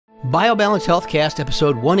BioBalance Healthcast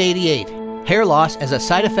episode 188, Hair Loss as a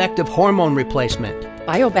Side Effect of Hormone Replacement.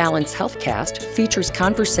 BioBalance Healthcast features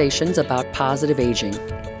conversations about positive aging.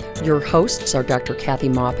 Your hosts are Dr. Kathy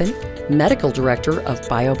Maupin, Medical Director of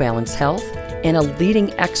BioBalance Health and a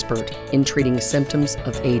leading expert in treating symptoms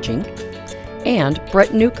of aging, and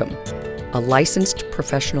Brett Newcomb, a licensed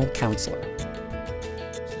professional counselor.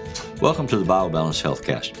 Welcome to the BioBalance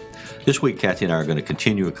Healthcast. This week, Kathy and I are going to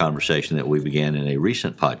continue a conversation that we began in a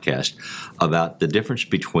recent podcast about the difference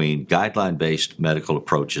between guideline-based medical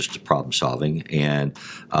approaches to problem solving and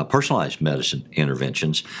personalized medicine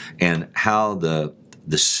interventions, and how the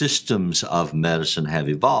systems of medicine have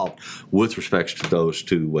evolved with respect to those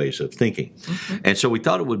two ways of thinking. Mm-hmm. And so we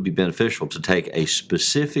thought it would be beneficial to take a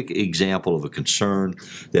specific example of a concern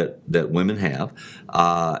that women have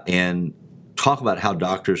and talk about how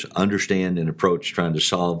doctors understand and approach trying to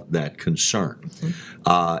solve that concern.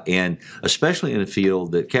 Mm-hmm. And especially in a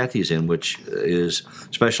field that Kathy is in, which is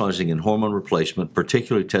specializing in hormone replacement,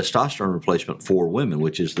 particularly testosterone replacement for women,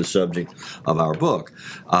 which is the subject of our book.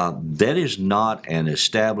 That is not an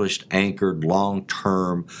established, anchored,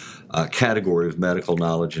 long-term category of medical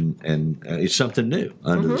knowledge, and it's something new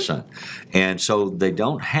under the sun. And so they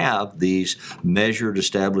don't have these measured,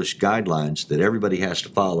 established guidelines that everybody has to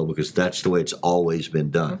follow because that's the way it's always been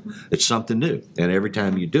done. Mm-hmm. It's something new. And every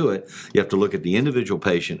time you do it, you have to look at the individual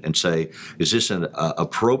patient and say, is this an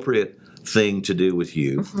appropriate thing to do with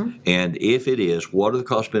you? Mm-hmm. And if it is, what are the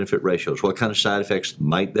cost-benefit ratios? What kind of side effects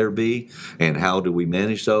might there be? And how do we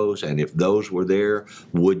manage those? And if those were there,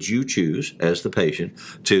 would you choose, as the patient,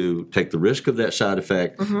 to take the risk of that side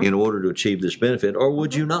effect in order to achieve this benefit, or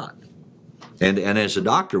would you not? And as a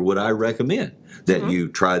doctor, would I recommend that you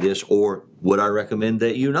try this, or would I recommend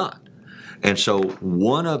that you not? And so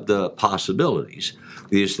one of the possibilities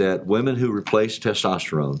is that women who replace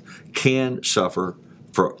testosterone can suffer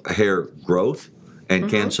for hair growth and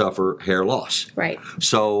can suffer hair loss. Right.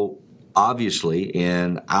 So obviously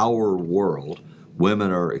in our world, women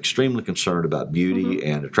are extremely concerned about beauty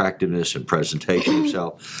and attractiveness and presentation of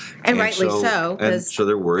self. And rightly so. And so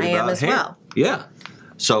they're worried about as hair. Well. Yeah.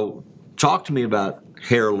 So talk to me about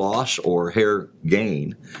hair loss or hair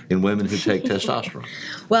gain in women who take testosterone.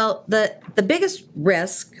 Well, the biggest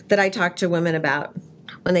risk that I talk to women about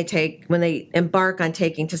when they embark on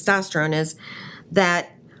taking testosterone is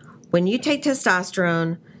that when you take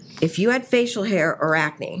testosterone, if you had facial hair or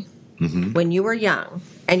acne when you were young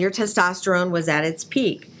and your testosterone was at its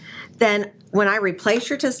peak, then when I replace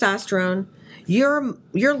your testosterone,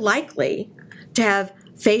 you're likely to have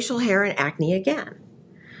facial hair and acne again.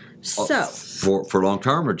 So for long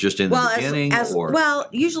term, or just in the beginning,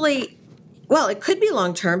 usually, it could be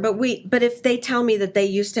long term, but if they tell me that they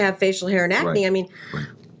used to have facial hair and acne,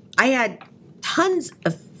 I had tons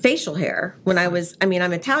of facial hair when I'm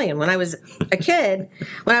Italian. When I was a kid,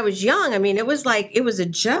 when I was young, it was a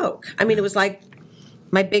joke. It was like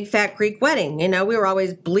my big fat Greek wedding. We were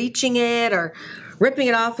always bleaching it or ripping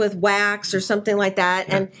it off with wax or something like that.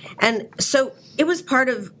 Yeah. And so it was part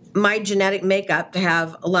of my genetic makeup to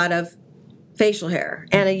have a lot of facial hair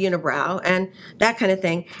and a unibrow and that kind of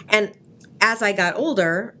thing. And as I got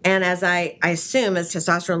older, and as I assume as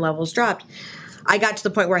testosterone levels dropped, I got to the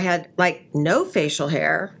point where I had no facial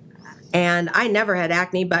hair, and I never had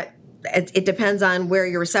acne, but it depends on where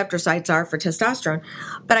your receptor sites are for testosterone.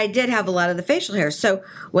 But I did have a lot of the facial hair. So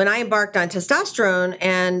when I embarked on testosterone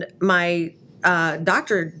and my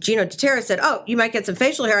Dr. Gino Totera said, "Oh, you might get some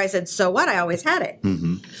facial hair." I said, "So what? I always had it."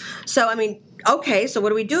 Mm-hmm. So, okay, so what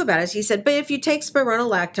do we do about it? He said, "But if you take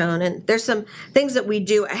spironolactone," and there's some things that we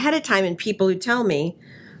do ahead of time in people who tell me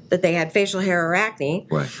that they had facial hair or acne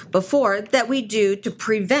before, that we do to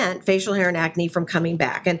prevent facial hair and acne from coming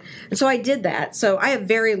back. And so I did that. So I have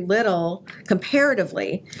very little,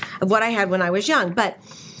 comparatively, of what I had when I was young. But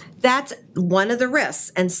that's one of the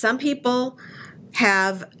risks. And some people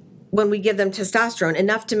have, when we give them testosterone,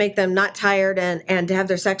 enough to make them not tired and to have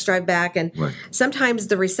their sex drive back. And sometimes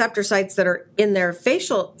the receptor sites that are in their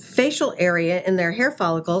facial area, in their hair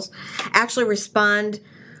follicles, actually respond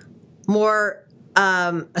more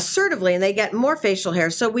assertively, and they get more facial hair.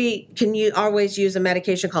 So we can always use a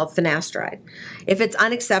medication called finasteride. If it's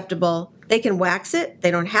unacceptable, they can wax it.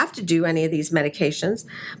 They don't have to do any of these medications,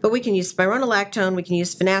 but we can use spironolactone, we can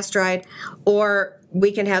use finasteride, or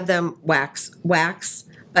we can have them wax.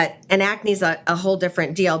 And acne is a whole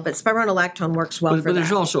different deal, but spironolactone works well for that. But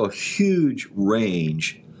there's also a huge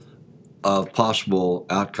range of possible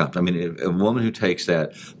outcomes. A woman who takes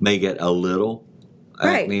that may get a little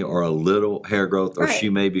acne or a little hair growth, or she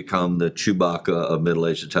may become the Chewbacca of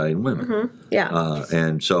middle-aged Italian women. Yeah.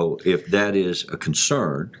 And so if that is a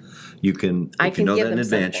concern, you can, if you know that in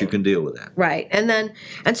advance, you can deal with that. Right. And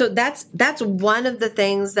so that's one of the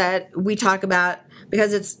things that we talk about,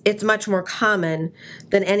 because it's much more common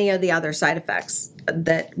than any of the other side effects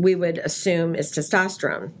that we would assume is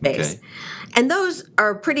testosterone based. Okay. And those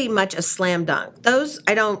are pretty much a slam dunk. Those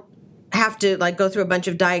I don't have to like go through a bunch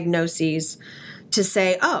of diagnoses to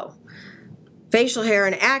say, oh, facial hair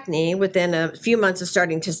and acne within a few months of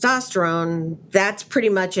starting testosterone, that's pretty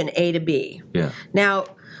much an A to B. Yeah. Now,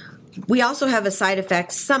 we also have a side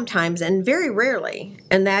effect sometimes and very rarely,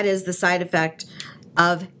 and that is the side effect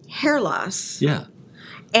of hair loss. Yeah.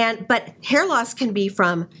 But hair loss can be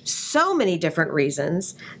from so many different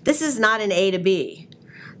reasons. This is not an A to B.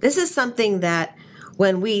 This is something that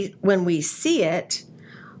when we see it,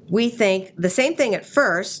 we think the same thing at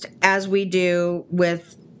first as we do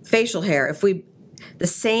with facial hair. The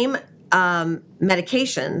same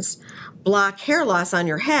medications block hair loss on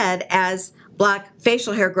your head as block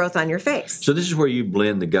facial hair growth on your face. So this is where you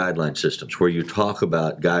blend the guideline systems, where you talk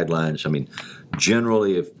about guidelines. I mean,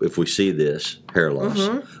 generally, if we see this hair loss,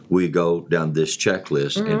 we go down this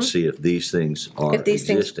checklist and see if these things are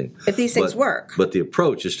existing. If these things work. But the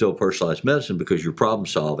approach is still personalized medicine, because you're problem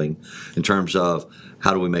solving in terms of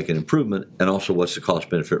how do we make an improvement, and also what's the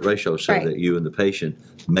cost-benefit ratio, so that you and the patient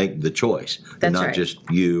make the choice. That's and not right. just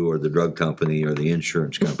you or the drug company or the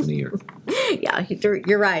insurance company. Or Yeah,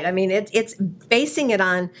 you're right. I mean, it's basing it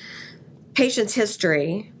on patient's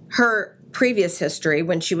history, her previous history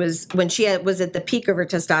when she was at the peak of her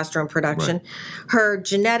testosterone production, her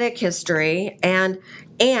genetic history, and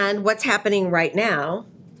what's happening right now,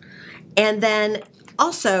 and then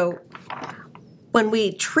also when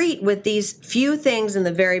we treat with these few things in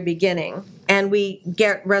the very beginning and we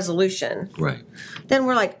get resolution, then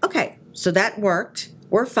we're like, okay, so that worked,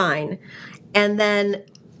 we're fine, and then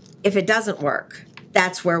if it doesn't work,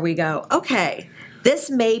 that's where we go, okay,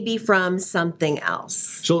 this may be from something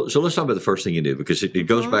else. So let's talk about the first thing you do, because it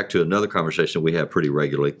goes back to another conversation we have pretty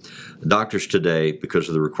regularly. Doctors today, because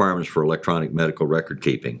of the requirements for electronic medical record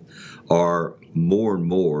keeping, are more and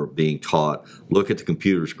more being taught, look at the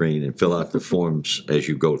computer screen and fill out the forms as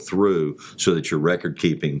you go through, so that your record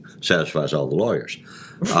keeping satisfies all the lawyers.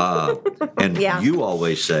 And you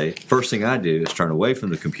always say, first thing I do is turn away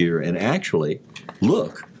from the computer and actually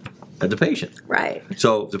look at the patient. Right.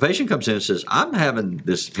 So the patient comes in and says, I'm having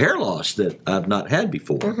this hair loss that I've not had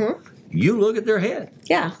before. You look at their head.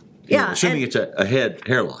 Yeah. Yeah. Assuming it's a head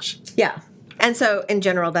hair loss. Yeah. And so, in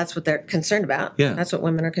general, that's what they're concerned about. Yeah. That's what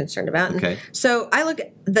women are concerned about. Okay. And so I look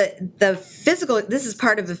at the physical, this is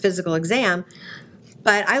part of the physical exam,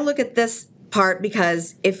 but I look at this part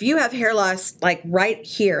because if you have hair loss like right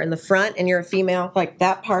here in the front and you're a female, like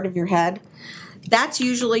that part of your head, that's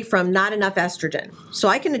usually from not enough estrogen. So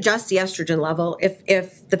I can adjust the estrogen level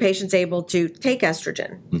if the patient's able to take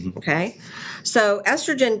estrogen, okay? So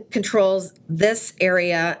estrogen controls this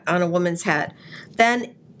area on a woman's head.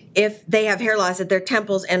 Then if they have hair loss at their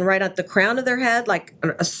temples and right at the crown of their head, like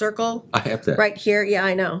a circle. I have that. Right here. Yeah,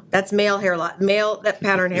 I know. That's male hair loss, that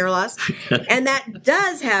pattern hair loss. And that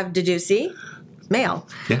does have to do, see, male.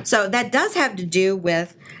 Yeah. So that does have to do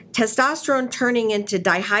with testosterone turning into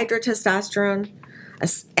dihydrotestosterone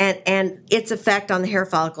and its effect on the hair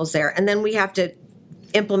follicles there. And then we have to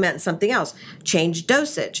implement something else, change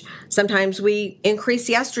dosage. Sometimes we increase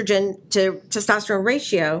the estrogen to testosterone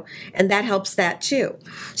ratio, and that helps that too.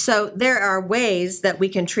 So there are ways that we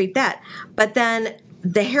can treat that. But then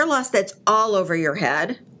the hair loss that's all over your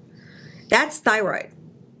head, that's thyroid.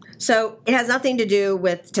 So it has nothing to do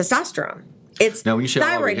with testosterone. It's now, when you say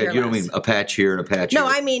thyroid hair you don't loss. mean a patch here and a patch No,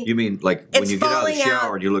 here. I mean, you mean like when you get out of the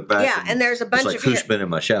shower and you look back. Yeah, and there's a bunch it's like, of who's hair. been in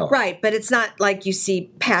my shower? Right, but it's not like you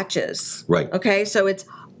see patches. Right. Okay, so it's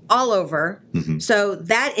all over. So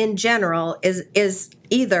that in general is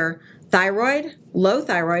either thyroid, low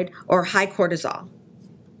thyroid, or high cortisol.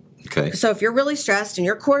 Okay. So if you're really stressed and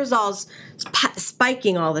your cortisol's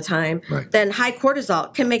spiking all the time, then high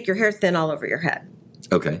cortisol can make your hair thin all over your head.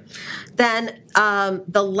 Okay. Then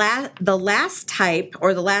the last type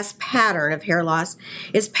or the last pattern of hair loss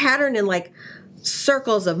is patterned in like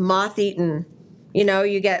circles of moth-eaten. You know,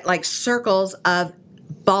 you get like circles of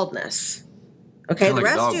baldness. Okay, Kind of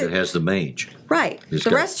like a dog that has the mange. Right. The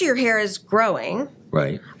rest of your hair is growing.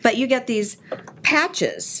 Right. But you get these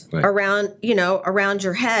patches around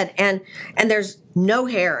your head, and there's no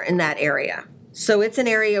hair in that area. So it's an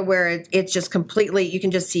area where it's just completely, you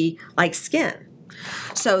can just see like skin.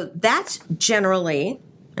 So that's generally,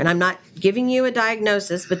 and I'm not giving you a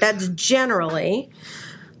diagnosis, but that's generally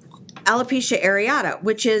alopecia areata,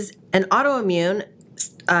 which is an autoimmune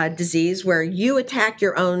disease where you attack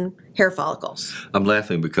your own hair follicles. I'm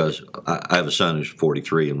laughing because I have a son who's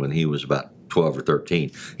 43, and when he was about 12 or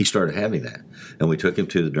 13, he started having that. And we took him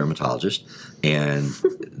to the dermatologist, and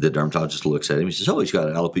the dermatologist looks at him. He says, "Oh, he's got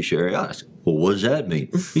an alopecia areata." I said, "Well, what does that mean?"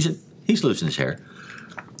 He said, "He's losing his hair."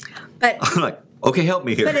 But I'm like, "Okay, help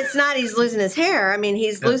me here." But it's not he's losing his hair. I mean,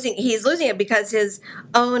 he's losing it because his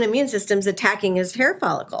own immune system's attacking his hair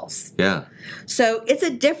follicles. Yeah. So it's a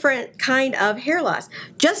different kind of hair loss.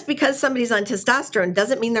 Just because somebody's on testosterone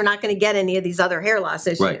doesn't mean they're not going to get any of these other hair loss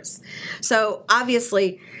issues. Right. So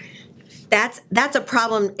obviously that's a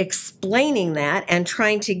problem explaining that and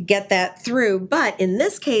trying to get that through. But in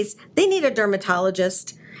this case, they need a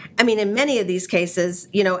dermatologist. I mean, in many of these cases,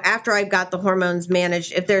 after I've got the hormones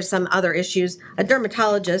managed, if there's some other issues, a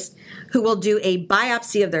dermatologist who will do a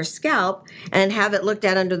biopsy of their scalp and have it looked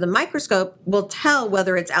at under the microscope will tell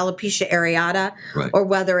whether it's alopecia areata or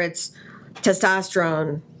whether it's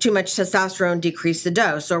testosterone, too much testosterone, decrease the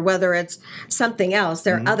dose, or whether it's something else.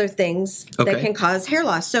 There are other things that can cause hair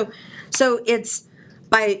loss. So it's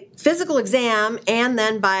by physical exam and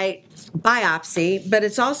then by biopsy, but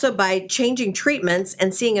it's also by changing treatments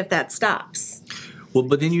and seeing if that stops. Well,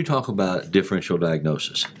 but then you talk about differential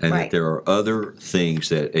diagnosis, and that there are other things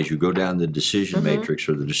that, as you go down the decision matrix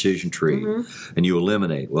or the decision tree, and you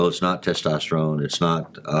eliminate, well, it's not testosterone, it's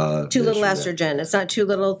not too little estrogen, it's not too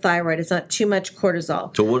little thyroid, it's not too much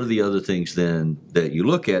cortisol. So what are the other things then that you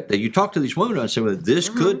look at that you talk to these women and say, well, this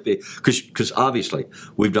could be, because obviously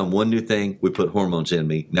we've done one new thing, we put hormones in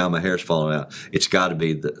me, now my hair's falling out. It's got to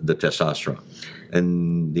be the testosterone.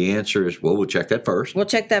 And the answer is, well, we'll check that first. We'll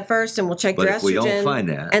check that first, and we'll check your estrogen. But if we don't find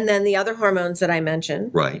that, and then the other hormones that I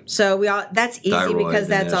mentioned. Right. So that's easy Thyroid because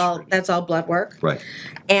that's all blood work. Right.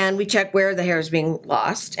 And we check where the hair is being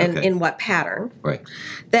lost and in what pattern. Right.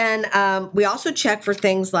 Then we also check for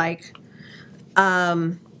things like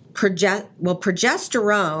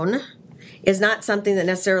progesterone is not something that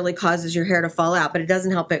necessarily causes your hair to fall out, but it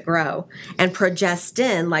doesn't help it grow. And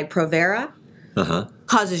progestin, like Provera,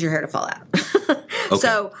 causes your hair to fall out.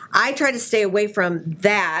 So I try to stay away from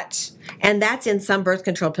that, and that's in some birth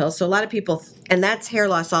control pills. So a lot of people, and that's hair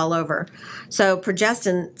loss all over. So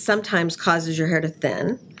progestin sometimes causes your hair to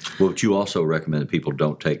thin. Well, but you also recommend that people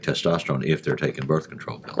don't take testosterone if they're taking birth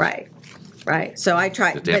control pills. Right. So I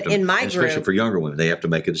try, but in my group, especially for younger women, they have to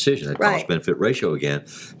make a decision. That cost-benefit ratio again.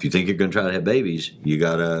 If you think you're going to try to have babies, you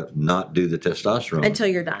got to not do the testosterone until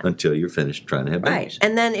you're done. Until you're finished trying to have babies.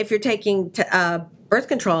 And then if you're taking birth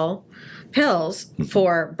control pills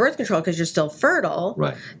for birth control because you're still fertile,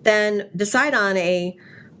 then decide on a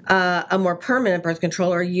more permanent birth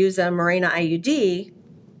control or use a Mirena IUD,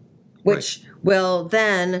 which will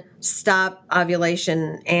then stop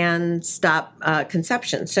ovulation and stop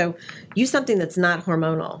conception. So use something that's not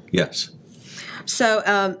hormonal. Yes. So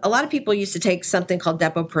a lot of people used to take something called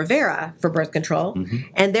Depo-Provera for birth control,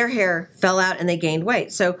 and their hair fell out and they gained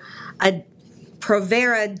weight. So a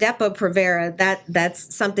Depo-Provera,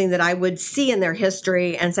 that's something that I would see in their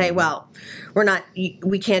history and say, well,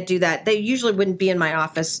 we can't do that. They usually wouldn't be in my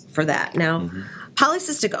office for that. Now,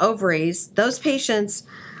 polycystic ovaries, those patients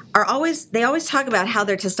they always talk about how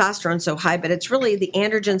their testosterone's so high, but it's really the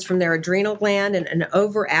androgens from their adrenal gland and an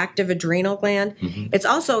overactive adrenal gland. It's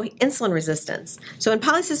also insulin resistance. So in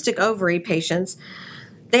polycystic ovary patients,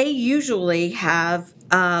 they usually have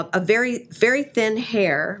a very, very thin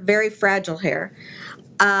hair, very fragile hair.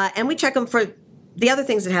 And we check them for the other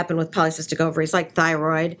things that happen with polycystic ovaries, like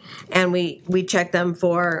thyroid, and we check them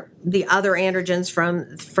for the other androgens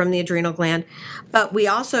from the adrenal gland. But we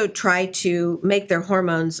also try to make their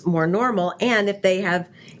hormones more normal. And if they have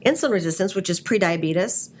insulin resistance, which is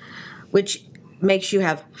prediabetes, which makes you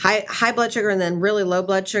have high blood sugar and then really low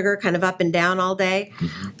blood sugar, kind of up and down all day,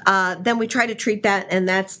 then we try to treat that, and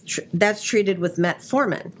that's treated with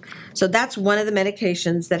metformin. So that's one of the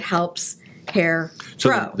medications that helps hair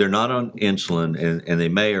grow. So they're not on insulin, and they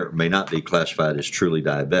may or may not be classified as truly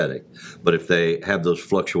diabetic, but if they have those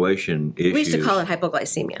fluctuation issues... We used to call it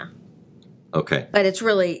hypoglycemia. Okay. But it's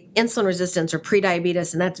really insulin resistance or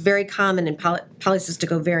prediabetes, and that's very common in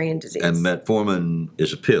polycystic ovarian disease. And metformin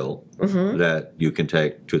is a pill that you can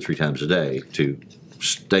take 2 or 3 times a day to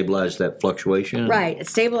stabilize that fluctuation? Right. It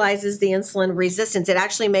stabilizes the insulin resistance. It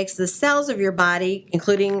actually makes the cells of your body,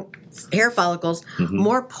 including hair follicles,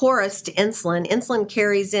 more porous to insulin. Insulin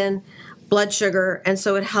carries in blood sugar, and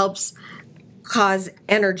so it helps cause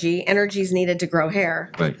energy. Energy is needed to grow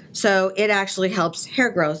hair. Right. So it actually helps hair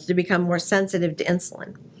growth to become more sensitive to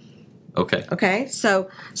insulin. Okay. Okay. So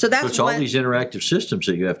that's it's all these interactive systems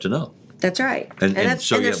that you have to know. That's right. And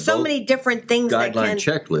there's so many different things that guideline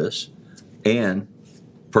checklists and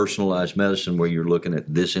personalized medicine where you're looking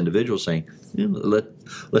at this individual saying,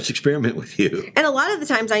 let's experiment with you. And a lot of the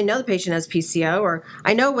times I know the patient has PCO, or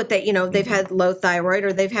I know what they, they've had low thyroid,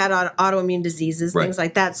 or they've had autoimmune diseases, things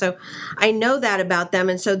like that. So I know that about them.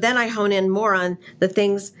 And so then I hone in more on the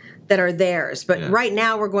things that are theirs. But right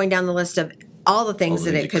now we're going down the list of all the things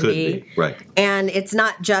that it could be. Right. And it's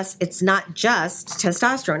not just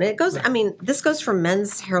testosterone. It goes, this goes for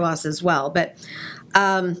men's hair loss as well. But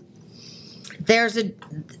there's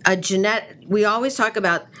a genetic, we always talk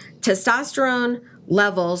about testosterone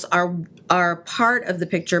levels are part of the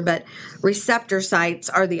picture, but receptor sites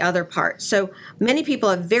are the other part. So many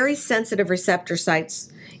people have very sensitive receptor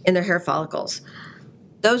sites in their hair follicles.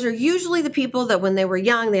 Those are usually the people that when they were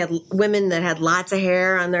young, they had women that had lots of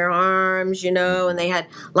hair on their arms, and they had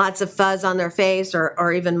lots of fuzz on their face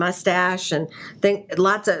or even mustache and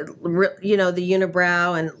lots of, the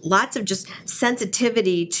unibrow and lots of just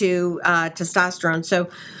sensitivity to testosterone. So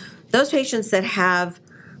those patients that have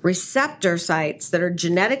receptor sites that are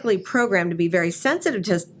genetically programmed to be very sensitive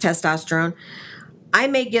to testosterone, I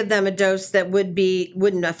may give them a dose that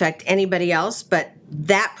wouldn't affect anybody else, but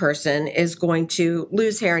that person is going to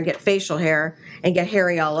lose hair and get facial hair and get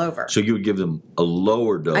hairy all over. So you would give them a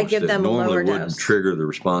lower dose that normally wouldn't trigger the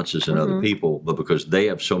responses in other people, but because they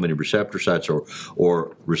have so many receptor sites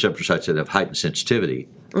or receptor sites that have heightened sensitivity,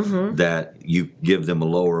 that you give them a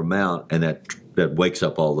lower amount, and that wakes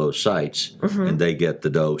up all those sites, and they get the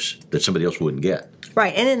dose that somebody else wouldn't get.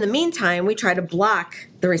 Right, and in the meantime, we try to block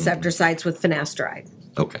the receptor sites with finasteride.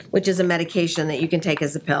 Okay. Which is a medication that you can take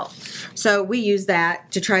as a pill. So we use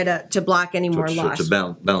that to try to block any more loss. So it's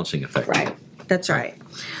a balancing effect. Right. That's right.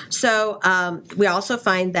 So we also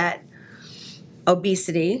find that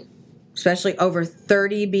obesity, especially over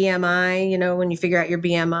 30 BMI, when you figure out your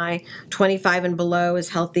BMI, 25 and below is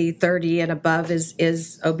healthy, 30 and above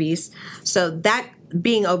is obese. So that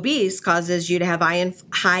being obese causes you to have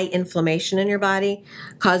high inflammation in your body,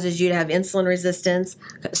 causes you to have insulin resistance.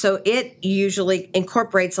 So it usually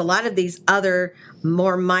incorporates a lot of these other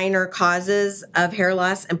more minor causes of hair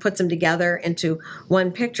loss and puts them together into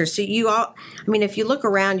one picture. So if you look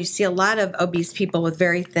around, you see a lot of obese people with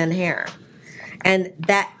very thin hair. And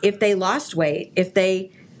that if they lost weight, if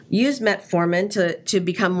they use metformin to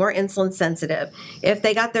become more insulin sensitive, if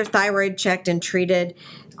they got their thyroid checked and treated,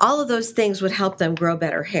 all of those things would help them grow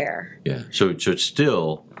better hair. Yeah, so it's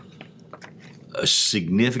still a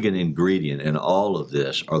significant ingredient in all of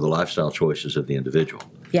this are the lifestyle choices of the individual.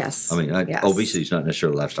 Yes. Obesity is not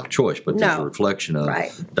necessarily a lifestyle choice, but there's a reflection of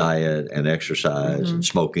diet and exercise and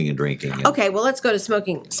smoking and drinking. Okay, well, let's go to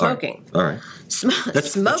smoking. All right.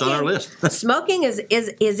 That's on our list. Smoking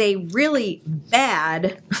is a really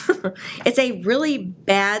bad. It's a really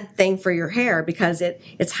bad thing for your hair because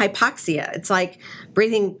it's hypoxia. It's like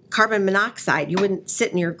breathing carbon monoxide. You wouldn't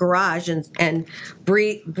sit in your garage and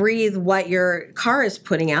breathe what your car is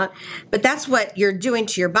putting out, but that's what you're doing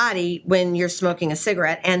to your body when you're smoking a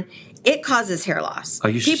cigarette. And it causes hair loss.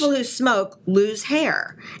 People who smoke lose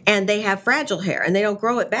hair, and they have fragile hair, and they don't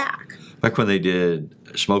grow it back. Back when they did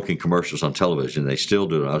smoking commercials on television, they still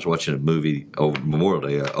do it. I was watching a movie over Memorial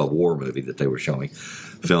Day, a war movie that they were showing,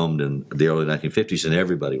 filmed in the early 1950s, and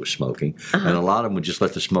everybody was smoking. And a lot of them would just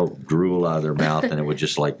let the smoke drool out of their mouth, and it would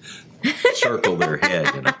just circle their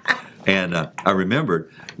head. And I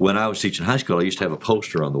remembered when I was teaching high school, I used to have a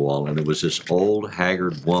poster on the wall, and it was this old,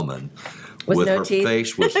 haggard woman with no her teeth.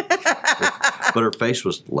 face was, but her face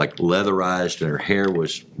was like leatherized, and her hair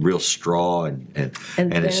was real straw, and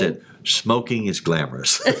it said, "Smoking is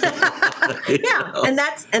glamorous." And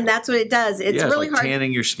that's what it does. It's really hard.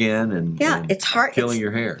 Tanning your skin and it's hard. Killing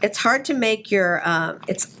your hair. It's hard to make your.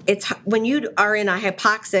 It's when you are in a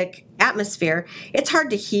hypoxic atmosphere. It's hard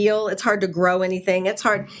to heal. It's hard to grow anything. It's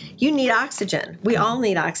hard. You need oxygen. We all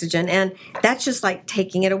need oxygen, and that's just like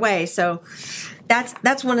taking it away. So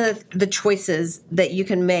that's one of the choices that you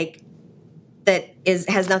can make that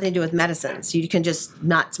has nothing to do with medicines. You can just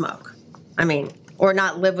not smoke. Or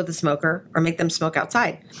not live with a smoker, or make them smoke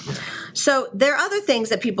outside. So there are other things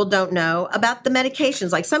that people don't know about the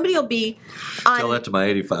medications. Like somebody will be on... Tell that to my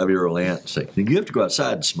 85-year-old aunt and say, you have to go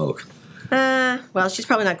outside and smoke. Well, she's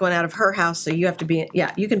probably not going out of her house, so you have to be...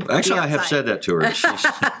 Yeah, you can Actually, I have said that to her. She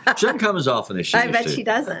doesn't come as often as she used to. I bet she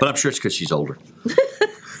doesn't. But I'm sure it's because she's older.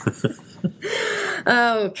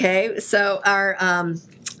 Okay, so our...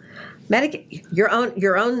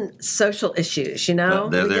 your own social issues, you know?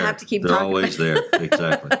 They're there. You have to keep They're talking. always there.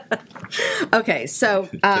 Exactly. Okay, so...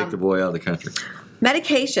 Take the boy out of the country.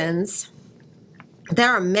 Medications. There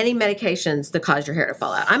are many medications that cause your hair to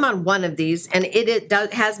fall out. I'm on one of these, and it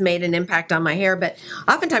has made an impact on my hair, but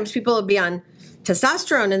oftentimes people will be on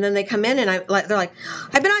testosterone, and then they come in and they're like,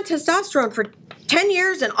 I've been on testosterone for 10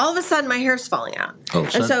 years and all of a sudden my hair's falling out.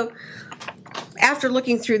 And so after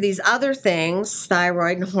looking through these other things,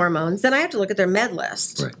 thyroid and hormones, then I have to look at their med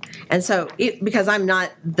list. Right. And so because I'm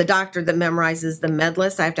not the doctor that memorizes the med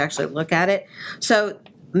list, I have to actually look at it. So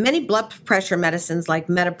many blood pressure medicines like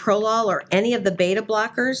metoprolol or any of the beta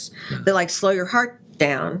blockers that like slow your heart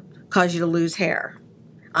down cause you to lose hair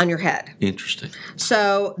on your head. Interesting.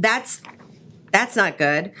 So that's not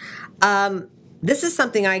good. This is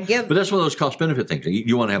something I give. But that's one of those cost-benefit things.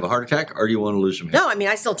 You want to have a heart attack or you want to lose some hair? No, I mean,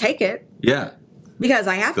 I still take it. Yeah. Because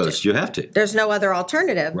I have to. Because you have to. There's no other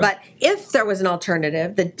alternative. Right. But if there was an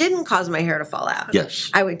alternative that didn't cause my hair to fall out, yes,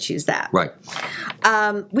 I would choose that. Right.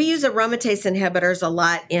 We use aromatase inhibitors a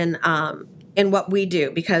lot in what we do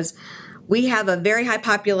because we have a very high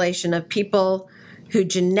population of people who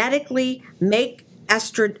genetically make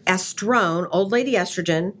estrone, old lady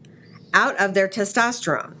estrogen, out of their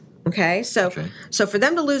testosterone. Okay, so for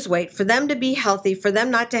them to lose weight, for them to be healthy, for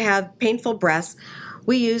them not to have painful breasts,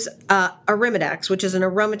 we use Arimidex, which is an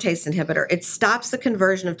aromatase inhibitor. It stops the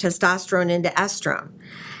conversion of testosterone into estrone.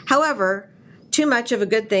 However, too much of a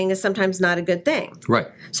good thing is sometimes not a good thing. Right.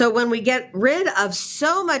 So when we get rid of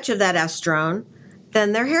so much of that estrone,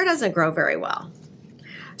 then their hair doesn't grow very well.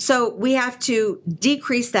 So we have to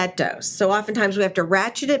decrease that dose. So oftentimes we have to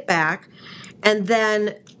ratchet it back and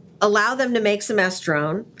then allow them to make some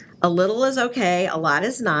estrone. A little is okay, a lot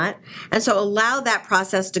is not. And so allow that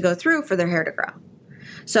process to go through for their hair to grow.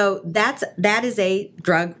 So that is a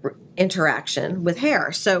drug interaction with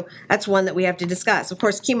hair. So that's one that we have to discuss. Of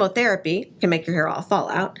course, chemotherapy can make your hair all fall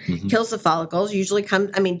out, kills the follicles, usually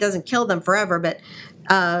doesn't kill them forever, but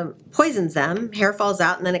poisons them. Hair falls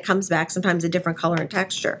out and then it comes back, sometimes a different color and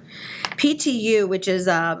texture. PTU, which is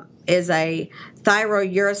a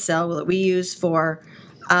thyroid uracil that we use for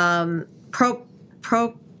propylthyroid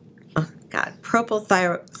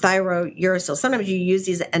uracil. Sometimes you use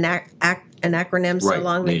these acronyms so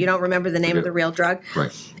long that you don't remember the name of the real drug.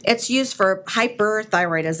 Right. It's used for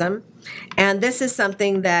hyperthyroidism, and this is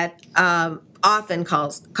something that often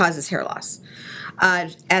causes hair loss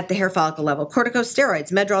at the hair follicle level.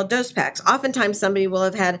 Corticosteroids, Medrol dose packs. Oftentimes somebody will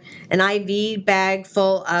have had an IV bag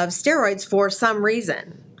full of steroids for some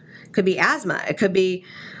reason. It could be asthma. It could be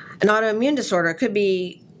an autoimmune disorder. It could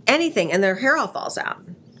be anything, and their hair all falls out.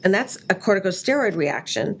 And that's a corticosteroid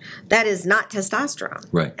reaction. That is not testosterone.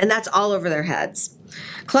 Right. And that's all over their heads.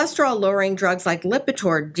 Cholesterol-lowering drugs like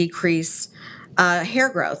Lipitor decrease hair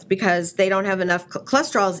growth because they don't have enough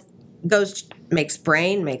cholesterol. Makes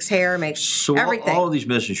brain, makes hair, makes everything. All of these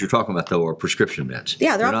medicines you're talking about, though, are prescription meds.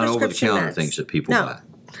 Yeah, they're all not prescription over-the-counter meds. things that people buy.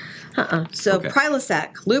 So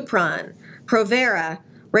Prilosec, Lupron, Provera,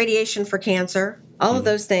 radiation for cancer, all of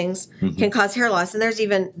those things can cause hair loss, and there's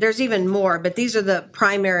even more, but these are the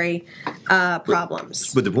primary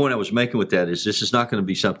problems. But the point I was making with that is this is not going to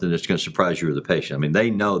be something that's going to surprise you or the patient. I mean,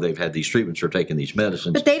 they know they've had these treatments or taken these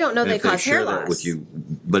medicines. But they don't know they cause hair that loss. with you,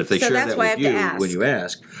 but if they share that with you, when you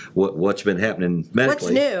ask, what's been happening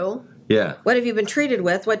medically? What's new? Yeah. What have you been treated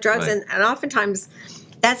with? What drugs? Right. And oftentimes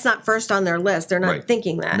that's not first on their list. They're not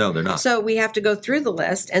thinking that. No, they're not. So we have to go through the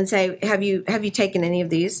list and say, have you taken any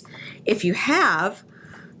of these? If you have,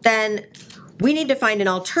 then we need to find an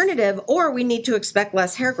alternative, or we need to expect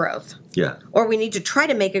less hair growth. Yeah. Or we need to try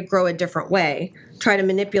to make it grow a different way, try to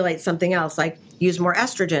manipulate something else, like use more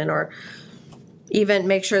estrogen, or even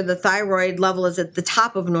make sure the thyroid level is at the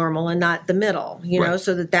top of normal and not the middle,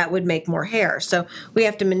 so that would make more hair. So we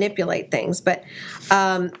have to manipulate things. But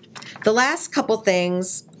the last couple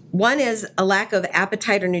things, one is a lack of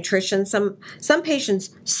appetite or nutrition. Some patients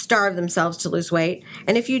starve themselves to lose weight,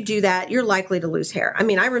 and if you do that, you're likely to lose hair. I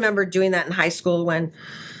mean, I remember doing that in high school when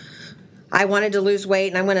I wanted to lose weight,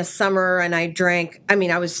 and I went a summer and I drank. I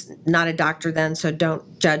mean, I was not a doctor then, so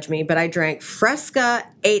don't judge me, but I drank Fresca,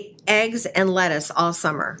 ate eggs and lettuce all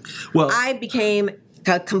summer. Well, I became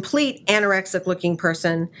a complete anorexic-looking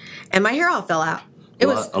person, and my hair all fell out. It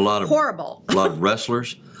was horrible. A lot of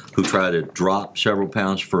wrestlers who try to drop several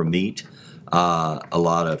pounds for meat, a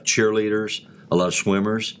lot of cheerleaders, a lot of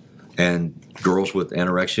swimmers, and girls with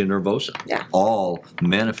anorexia nervosa. Yeah. All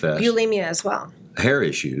manifest bulimia as well. Hair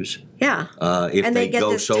issues. Yeah. If and they get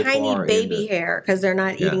go this so tiny far baby hair because they're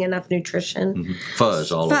not eating enough nutrition.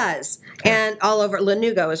 Fuzz all over. And all over,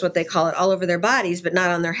 lanugo is what they call it, all over their bodies, but not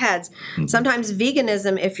on their heads. Sometimes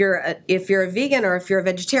veganism, if you're a vegan or if you're a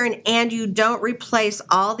vegetarian and you don't replace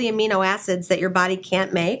all the amino acids that your body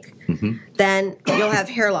can't make, then you'll have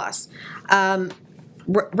hair loss.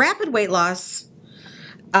 Rapid weight loss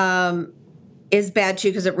is bad too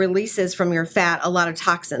because it releases from your fat a lot of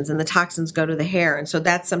toxins, and the toxins go to the hair, and so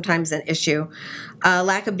that's sometimes an issue.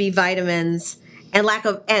 Lack of B vitamins and lack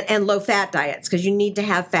of and low fat diets, because you need to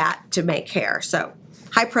have fat to make hair. So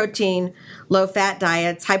high protein, low fat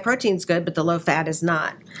diets. High protein's good, but the low fat is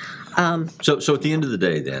not. So at the end of the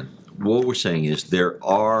day, then, what we're saying is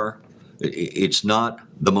it's not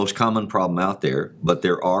the most common problem out there, but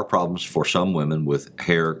there are problems for some women with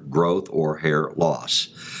hair growth or hair loss.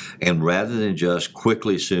 And rather than just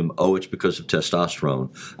quickly assume, oh, it's because of testosterone,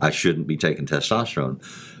 I shouldn't be taking testosterone,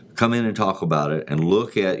 come in and talk about it and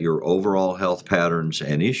look at your overall health patterns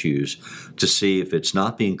and issues to see if it's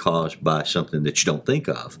not being caused by something that you don't think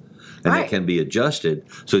of. And Right. that can be adjusted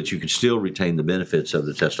so that you can still retain the benefits of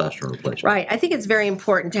the testosterone replacement. Right. I think it's very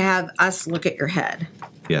important to have us look at your head.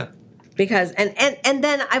 Yeah. Because and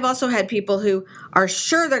then I've also had people who are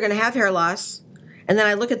sure they're going to have hair loss, and then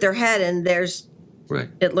I look at their head and Right.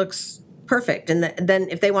 it looks perfect. And then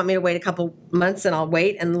if they want me to wait a couple months, and I'll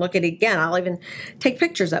wait and look at it again. I'll even take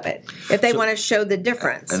pictures of it if they want to show the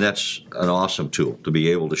difference. And that's an awesome tool to be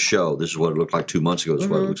able to show this is what it looked like 2 months ago, this is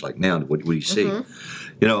what it looks like now. What do you see?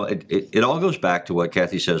 You know, it all goes back to what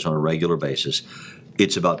Kathy says on a regular basis.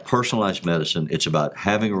 It's about personalized medicine. It's about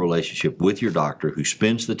having a relationship with your doctor who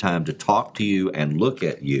spends the time to talk to you and look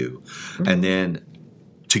at you, and then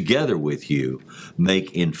together with you,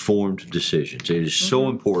 make informed decisions. It is so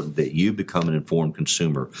important that you become an informed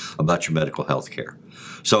consumer about your medical health care.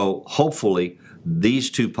 So hopefully these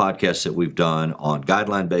two podcasts that we've done on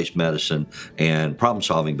guideline-based medicine and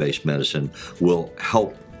problem-solving-based medicine will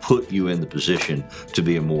help put you in the position to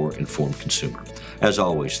be a more informed consumer. As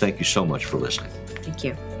always, thank you so much for listening. Thank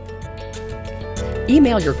you.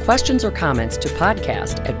 Email your questions or comments to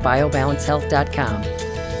podcast@biobalancehealth.com.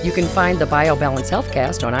 You can find the BioBalance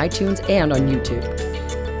Healthcast on iTunes and on YouTube.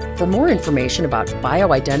 For more information about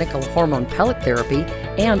bioidentical hormone pellet therapy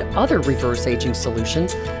and other reverse aging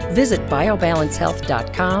solutions, visit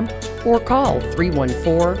biobalancehealth.com or call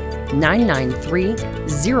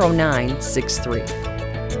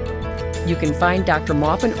 314-993-0963. You can find Dr.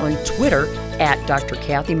 Maupin on Twitter @Dr.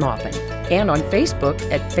 Kathy Maupin and on Facebook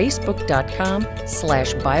at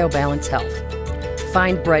facebook.com/biobalancehealth.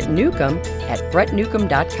 Find Brett Newcomb at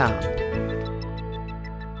brettnewcomb.com.